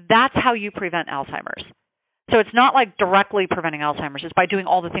 that's how you prevent Alzheimer's. So it's not like directly preventing Alzheimer's. It's by doing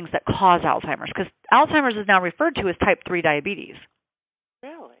all the things that cause Alzheimer's, because Alzheimer's is now referred to as type 3 diabetes.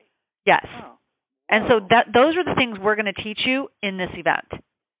 Really? Yes. Oh. And so those are the things we're going to teach you in this event.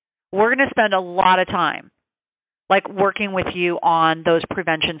 We're going to spend a lot of time, working with you on those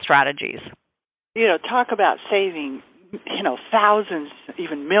prevention strategies. Talk about saving, thousands,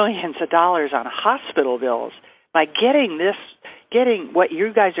 even millions of dollars on hospital bills by getting what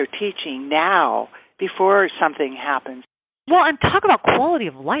you guys are teaching now before something happens. Well, and talk about quality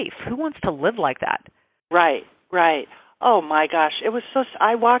of life. Who wants to live like that? Right. Oh, my gosh. It was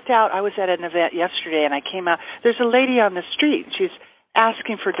I walked out. I was at an event yesterday, and I came out. There's a lady on the street. She's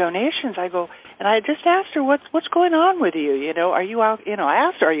asking for donations. I go, and I just asked her, what's going on with you? Are you out? I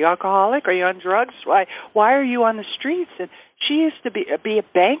asked her, are you alcoholic? Are you on drugs? Why are you on the streets? And she used to be a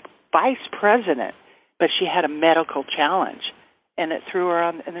bank vice president, but she had a medical challenge, and it threw her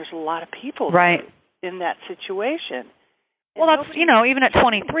on. And there's a lot of people right in that situation. Well, that's even at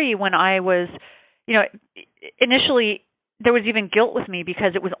 23, when I was, initially there was even guilt with me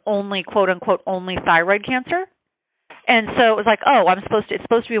because it was only, quote unquote, only thyroid cancer. And so it was like, it's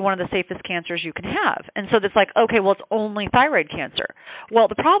supposed to be one of the safest cancers you can have. And so it's like, okay, well, it's only thyroid cancer. Well,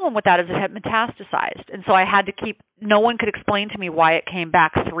 the problem with that is it had metastasized. And so I had to no one could explain to me why it came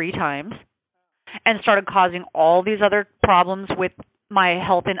back 3 times and started causing all these other problems with my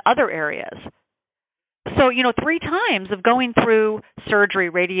health in other areas. So, 3 times of going through surgery,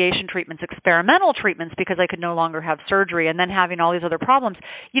 radiation treatments, experimental treatments because I could no longer have surgery, and then having all these other problems,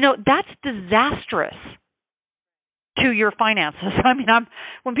 that's disastrous to your finances. I mean,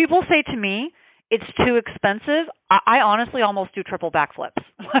 when people say to me it's too expensive, I honestly almost do triple backflips.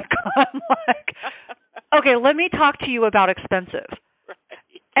 I'm like, okay, let me talk to you about expensive. Right.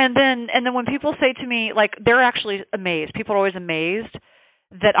 And then when people say to me, they're actually amazed. People are always amazed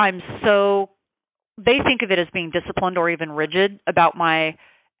that they think of it as being disciplined or even rigid about my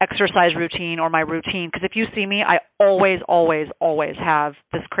exercise routine or my routine. Because if you see me, I always, always, always have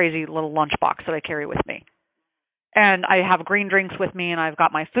this crazy little lunchbox that I carry with me. And I have green drinks with me, and I've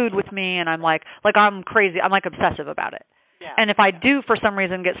got my food with me, and I'm I'm crazy. I'm obsessive about it. Yeah. And if I do for some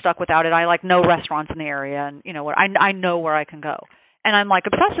reason get stuck without it, I no restaurants in the area, and I know where I can go. And I'm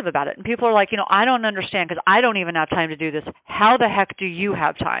obsessive about it. And people are I don't understand because I don't even have time to do this. How the heck do you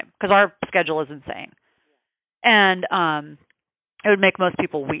have time? Because our schedule is insane. And it would make most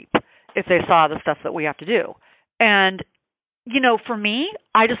people weep if they saw the stuff that we have to do. And, for me,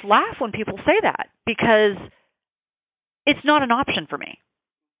 I just laugh when people say that because it's not an option for me.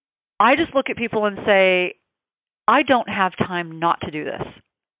 I just look at people and say, I don't have time not to do this.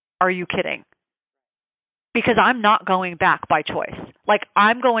 Are you kidding? Because I'm not going back by choice.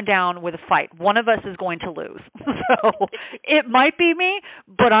 I'm going down with a fight. One of us is going to lose. So it might be me,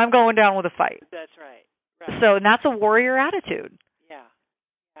 but I'm going down with a fight. That's right. So and that's a warrior attitude. Yeah.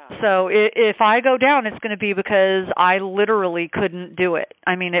 So if I go down, it's going to be because I literally couldn't do it.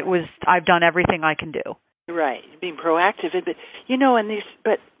 I mean, I've done everything I can do. Right, being proactive, but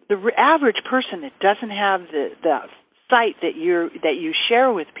but the average person that doesn't have the sight that you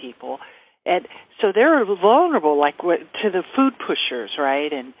share with people, and so they're vulnerable, to the food pushers,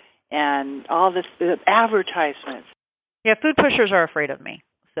 right, and all the advertisements. Yeah, food pushers are afraid of me.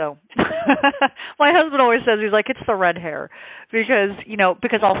 So my husband always says, he's like, it's the red hair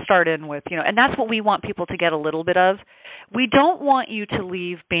because I'll start in with, and that's what we want people to get a little bit of. We don't want you to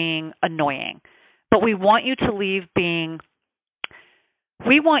leave being annoying. But we want you to leave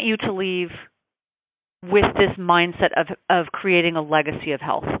with this mindset of creating a legacy of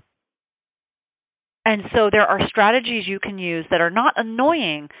health. And so there are strategies you can use that are not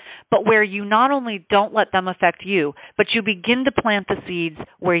annoying, but where you not only don't let them affect you, but you begin to plant the seeds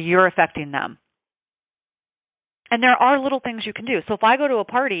where you're affecting them. And there are little things you can do. So if I go to a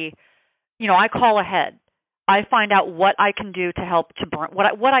party, I call ahead. I find out what I can do to help to bring,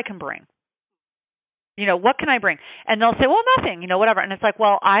 what I can bring. What can I bring? And they'll say, well, nothing, whatever. And it's like,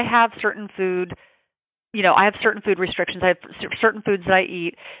 well, I have certain food. I have certain food restrictions. I have certain foods that I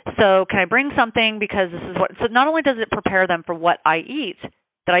eat. So can I bring something because this is what, so not only does it prepare them for what I eat,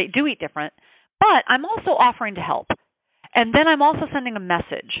 that I do eat different, but I'm also offering to help. And then I'm also sending a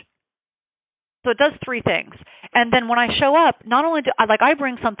message. So it does three things. And then when I show up, not only do I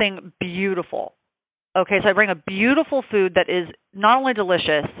bring something beautiful. Okay, so I bring a beautiful food that is not only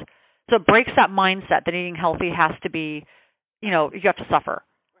delicious, so it breaks that mindset that eating healthy has to be, you have to suffer.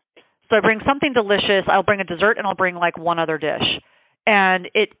 So I bring something delicious, I'll bring a dessert, and I'll bring like one other dish. And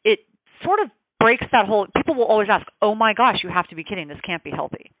it sort of breaks that whole, people will always ask, oh my gosh, you have to be kidding, this can't be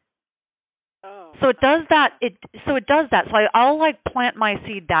healthy. Oh. So it does that, So I'll like plant my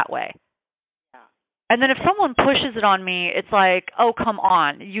seed that way. Yeah. And then if someone pushes it on me, it's like, oh, come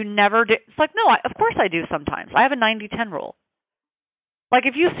on, you never do. It's like, no, of course I do sometimes. I have a 90-10 rule. Like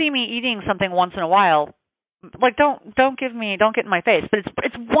if you see me eating something once in a while, like don't get in my face, but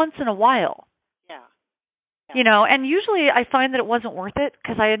it's once in a while. Yeah. And usually I find that it wasn't worth it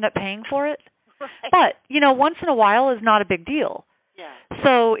because I end up paying for it. Right. But, once in a while is not a big deal. Yeah.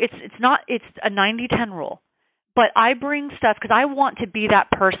 So it's a 90-10 rule. But I bring stuff because I want to be that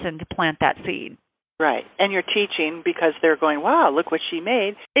person to plant that seed. Right. And you're teaching because they're going, wow, look what she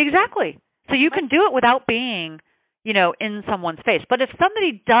made. Exactly. So you can do it without being in someone's face. But if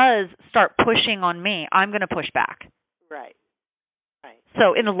somebody does start pushing on me, I'm going to push back. Right.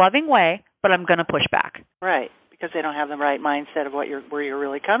 So in a loving way, but I'm going to push back. Right. Because they don't have the right mindset of where you're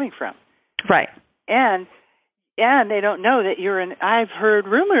really coming from. Right. And they don't know that I've heard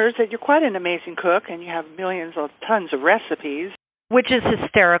rumors that you're quite an amazing cook and you have tons of recipes. Which is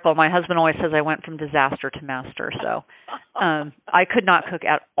hysterical. My husband always says I went from disaster to master, so I could not cook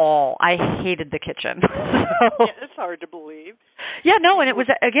at all. I hated the kitchen. Yeah, it's hard to believe. Yeah, no, and it was,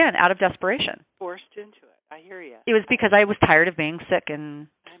 again, out of desperation. Forced into it. I hear you. It was because I was tired of being sick and,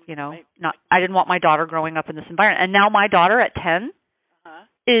 I didn't want my daughter growing up in this environment. And now my daughter at 10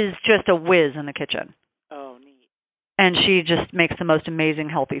 is just a whiz in the kitchen. Oh, neat. And she just makes the most amazing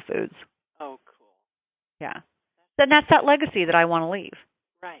healthy foods. Oh, cool. Yeah. Then that's that legacy that I want to leave.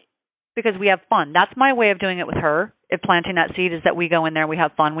 Right. Because we have fun. That's my way of doing it with her. If planting that seed is that we go in there, we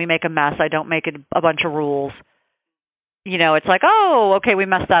have fun, we make a mess. I don't make it a bunch of rules. It's like, oh, okay, we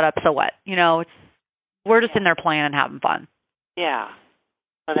messed that up, so what? We're just in there playing and having fun. Yeah.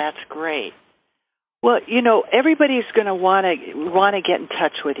 Well, that's great. Well, everybody's going to want to get in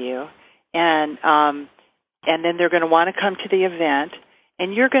touch with you, and then they're going to want to come to the event,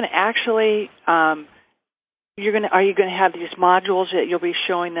 and you're going to actually. Are you going to have these modules that you'll be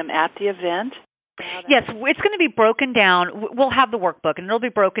showing them at the event? Yes, it's going to be broken down. We'll have the workbook, and it'll be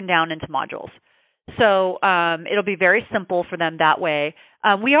broken down into modules. So it'll be very simple for them that way.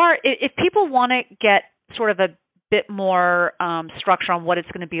 If people want to get sort of a bit more structure on what it's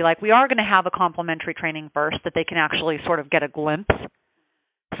going to be like, we are going to have a complimentary training first that they can actually sort of get a glimpse.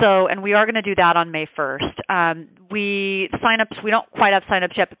 So, and we are going to do that on May 1st. We don't quite have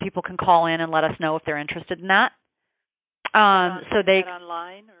sign-ups yet, but people can call in and let us know if they're interested in that. So they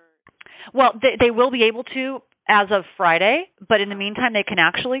online, or? Well, they will be able to as of Friday, but in the meantime, they can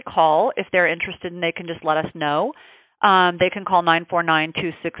actually call if they're interested, and they can just let us know. They can call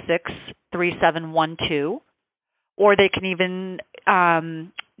 949-266-3712, or they can even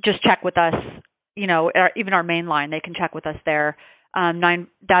just check with us. Even our main line, they can check with us there.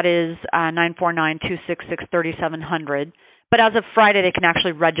 That is 949-266-3700. But as of Friday, they can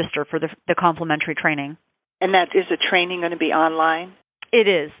actually register for the complimentary training. And that is the training going to be online? It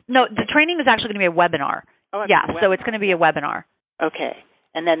is. No, the training is actually going to be a webinar. Oh, so it's going to be a webinar. Okay.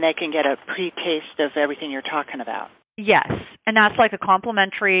 And then they can get a pre-taste of everything you're talking about. Yes. And that's like a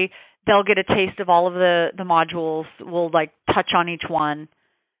complimentary. They'll get a taste of all of the modules. We'll like touch on each one.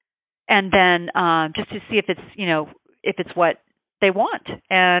 And then just to see if it's what they want.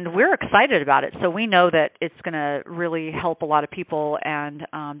 And we're excited about it. So we know that it's going to really help a lot of people, and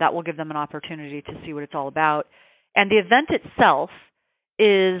that will give them an opportunity to see what it's all about. And the event itself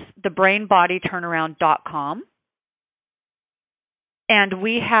is thebrainbodyturnaround.com. And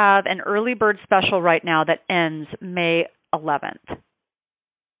we have an early bird special right now that ends May 11th.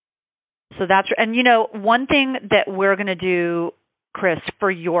 So one thing that we're going to do, Chris,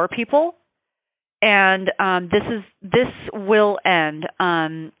 for your people And this will end.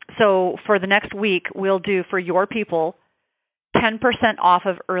 So for the next week, we'll do for your people 10% off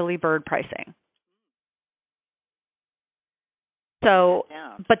of early bird pricing. So,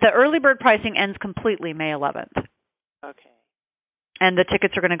 but the early bird pricing ends completely May 11th. Okay. And the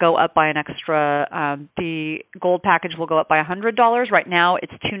tickets are going to go up by an extra. The gold package will go up by $100. Right now,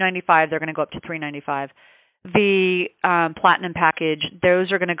 it's $295. They're going to go up to $395. The platinum package,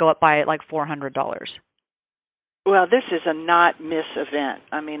 those are going to go up by like $400. Well, this is a not miss event.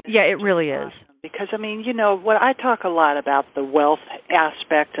 I mean, yeah, it really is. Because I mean, you know, what I talk a lot about the wealth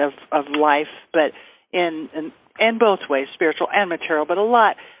aspect of life, but in both ways, spiritual and material. But a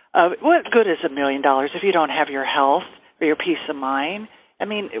lot of what good is $1 million if you don't have your health or your peace of mind? I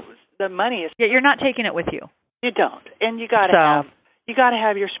mean, the money is. Yeah, you're not taking it with you. You don't, and you got to have. You got to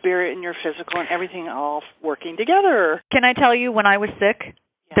have your spirit and your physical and everything all working together. Can I tell you, when I was sick,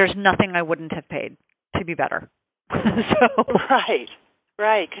 there's nothing I wouldn't have paid to be better.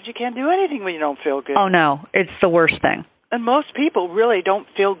 Right, because you can't do anything when you don't feel good. Oh, no, it's the worst thing. And most people really don't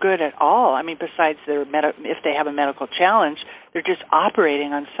feel good at all. I mean, besides if they have a medical challenge, they're just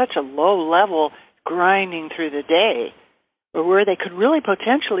operating on such a low level, grinding through the day, or where they could really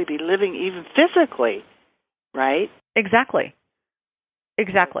potentially be living even physically, right? Exactly.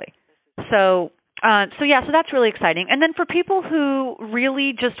 So that's really exciting. And then for people who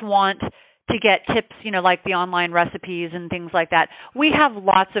really just want to get tips, you know, like the online recipes and things like that, we have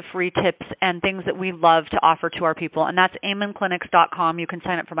lots of free tips and things that we love to offer to our people. And that's amenclinics.com. You can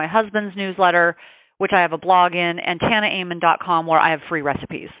sign up for my husband's newsletter, which I have a blog in, and TanaAmen.com, where I have free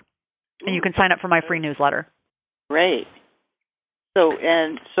recipes. And you can sign up for my free newsletter. Great.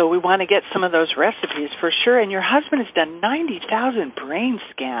 So we want to get some of those recipes for sure. And your husband has done 90,000 brain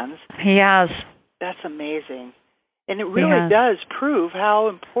scans. He has. That's amazing. And it really does prove how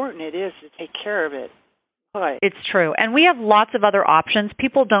important it is to take care of it. Boy. It's true. And we have lots of other options.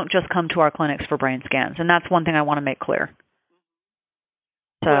 People don't just come to our clinics for brain scans, and that's one thing I want to make clear.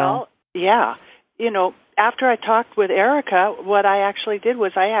 Well, yeah. You know, after I talked with Erica, what I actually did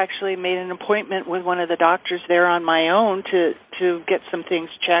was I actually made an appointment with one of the doctors there on my own to get some things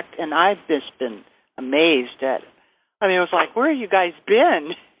checked, and I've just been amazed at. I mean, it was like, where have you guys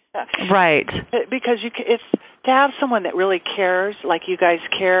been? Right. Because it's to have someone that really cares, like you guys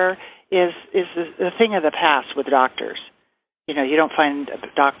care, is the thing of the past with doctors. You know, you don't find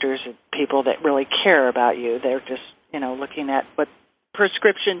doctors and people that really care about you. They're just, you know, looking at what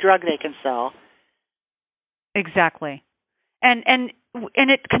prescription drug they can sell. Exactly. And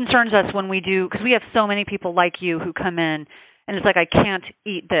it concerns us when we do, because we have so many people like you who come in and it's like, I can't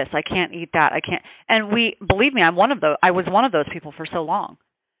eat this, I can't eat that, I can't. And believe me, I was one of those people for so long.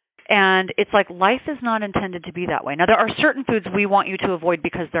 And it's like, life is not intended to be that way. Now, there are certain foods we want you to avoid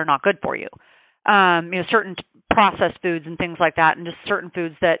because they're not good for you. You know, certain processed foods and things like that, and just certain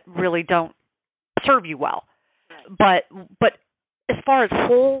foods that really don't serve you well. Right. But as far as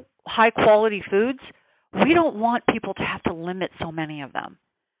whole, high-quality foods, we don't want people to have to limit so many of them.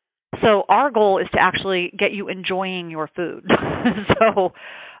 So our goal is to actually get you enjoying your food. So,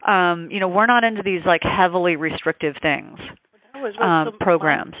 you know, we're not into these like heavily restrictive things,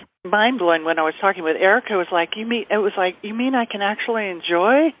 programs. Mind-blowing when I was talking with Erica. It was like, you mean I can actually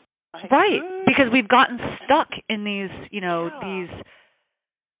enjoy? Right, because we've gotten stuck in these, you know, these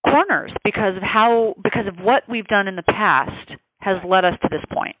corners because of what we've done in the past has led us to this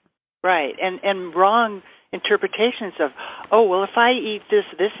point. Right, and wrong interpretations of, oh, well, if I eat this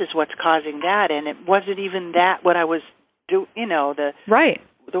is what's causing that, and it wasn't even that what I was doing, you know, the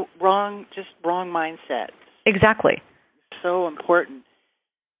wrong mindset. Exactly. So important.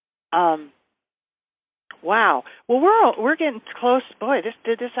 Wow. Well, we're getting close. Boy,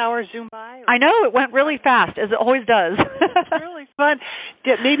 did this hour zoom by? I know, it went really fast, as it always does. It's really fun.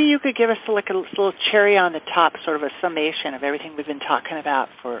 Maybe you could give us like a little cherry on the top, sort of a summation of everything we've been talking about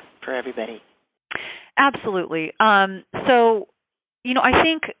for everybody. Absolutely. So, you know, I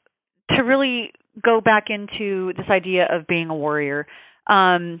think to really go back into this idea of being a warrior,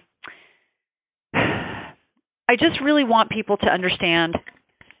 I just really want people to understand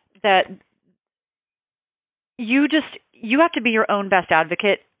that you have to be your own best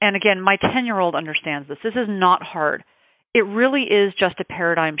advocate. And again, my 10-year-old understands this. This is not hard. It really is just a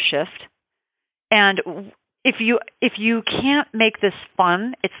paradigm shift. And if you can't make this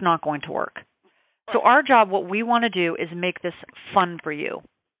fun, it's not going to work. So our job, what we want to do is make this fun for you.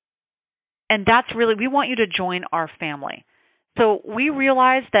 And that's really, we want you to join our family. So we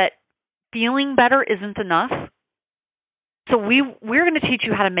realize that feeling better isn't enough. So we're going to teach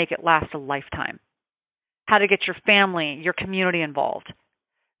you how to make it last a lifetime, how to get your family, your community involved.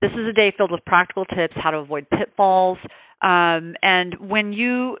 This is a day filled with practical tips, how to avoid pitfalls. And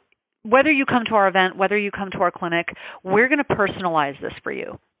whether you come to our event, whether you come to our clinic, we're going to personalize this for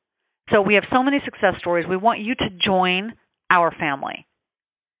you. So we have so many success stories. We want you to join our family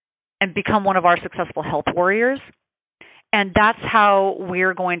and become one of our successful health warriors. And that's how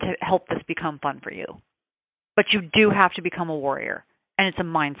we're going to help this become fun for you. But you do have to become a warrior, and it's a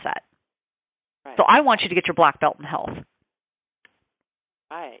mindset. Right. So I want you to get your black belt in health.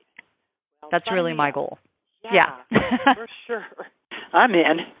 Right. Well, that's really my goal. Yeah. For sure. I'm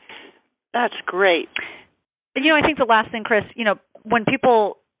in. That's great. And, I think the last thing, Chris, when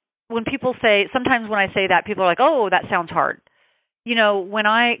people say, sometimes when I say that, people are like, oh, that sounds hard.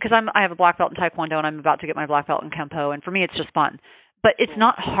 Because I have a black belt in Taekwondo and I'm about to get my black belt in Kempo, and for me it's just fun. But it's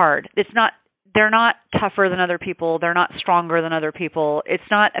not hard. They're not tougher than other people. They're not stronger than other people. It's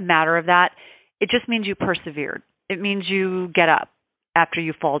not a matter of that. It just means you persevered. It means you get up after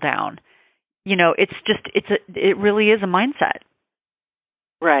you fall down. It really is a mindset.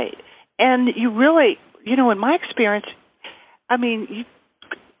 Right. And you really, in my experience,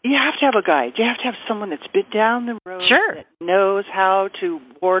 you have to have a guide. You have to have someone that's been down the road, sure, that knows how to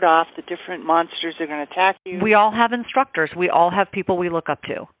ward off the different monsters that are going to attack you. We all have instructors. We all have people we look up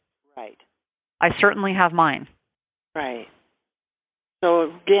to. Right. I certainly have mine. Right. So,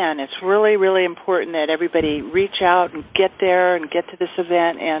 again, it's really, really important that everybody reach out and get there and get to this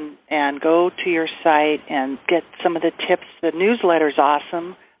event and go to your site and get some of the tips. The newsletter's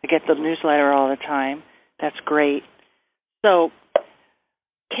awesome. I get the newsletter all the time. That's great. So,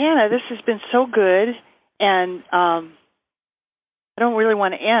 Tana, this has been so good, and I don't really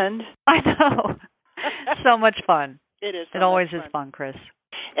want to end. I know. So much fun. It is. It always is fun, Chris.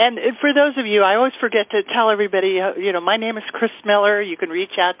 And for those of you, I always forget to tell everybody, my name is Chris Miller. You can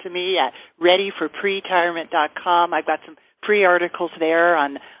reach out to me at readyforpretirement.com. I've got some free articles there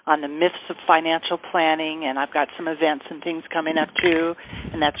on the myths of financial planning, and I've got some events and things coming up too,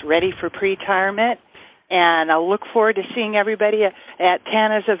 and that's Ready for Pre-Retirement. And I'll look forward to seeing everybody at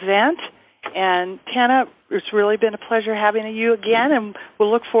Tana's event. And Tana, it's really been a pleasure having you again, and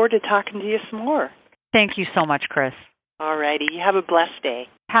we'll look forward to talking to you some more. Thank you so much, Chris. All righty. You have a blessed day.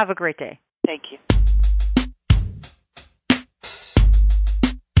 Have a great day. Thank you.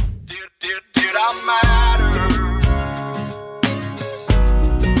 Did I matter?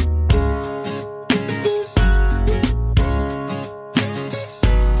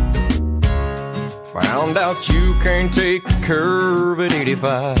 Found out you can't take a curve at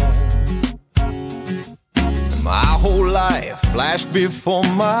 85. My whole life flashed before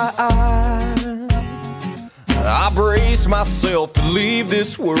my eyes. I braced myself to leave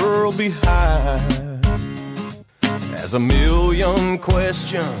this world behind as a million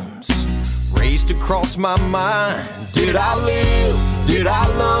questions raced across my mind. Did I live? Did I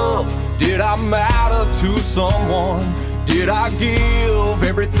love? Did I matter to someone? Did I give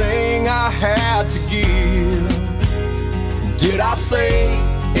everything I had to give? Did I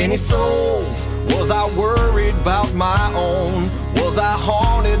save any souls? Was I worried about my own? Was I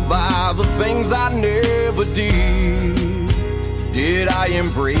haunted by the things I never did? Did I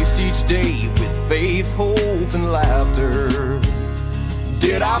embrace each day with faith, hope, and laughter?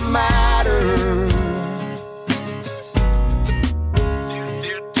 Did I matter?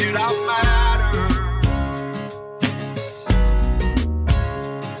 Did I matter?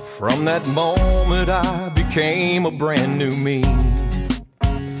 From that moment I became a brand new me,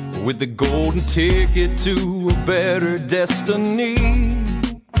 with the golden ticket to a better destiny.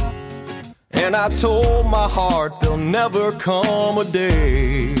 And I told my heart there'll never come a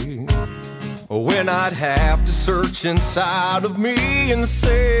day when I'd have to search inside of me and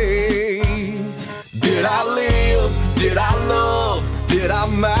say, did I live? Did I love? Did I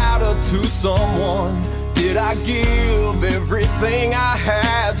matter to someone? Did I give everything I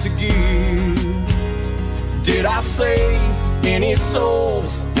had to give? Did I save any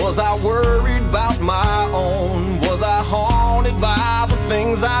souls? Was I worried about my own? Was I haunted by the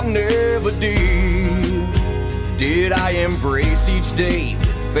things I never did? Did I embrace each day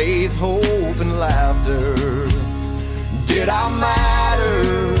with faith, hope, and laughter? Did I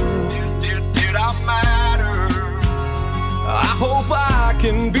matter? Did I matter? I hope I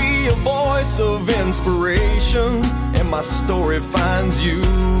can be a voice of inspiration and my story finds you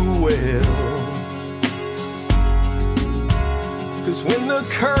well. 'Cause when the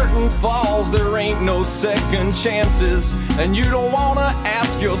curtain falls, there ain't no second chances, and you don't wanna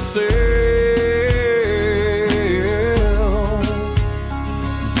ask yourself,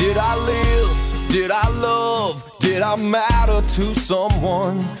 did I live? Did I love? Did I matter to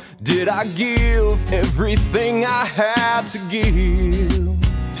someone? Did I give everything I had to give?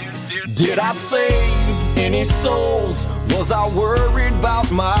 Did I save any souls? Was I worried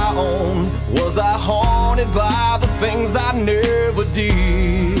about my own? Was I haunted by the things I never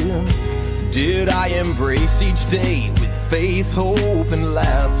did? Did I embrace each day with faith, hope, and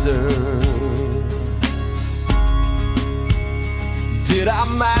laughter? Did I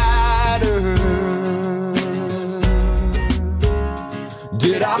matter?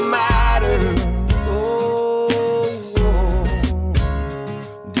 Did I matter? Oh,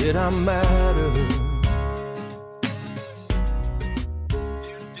 did I matter?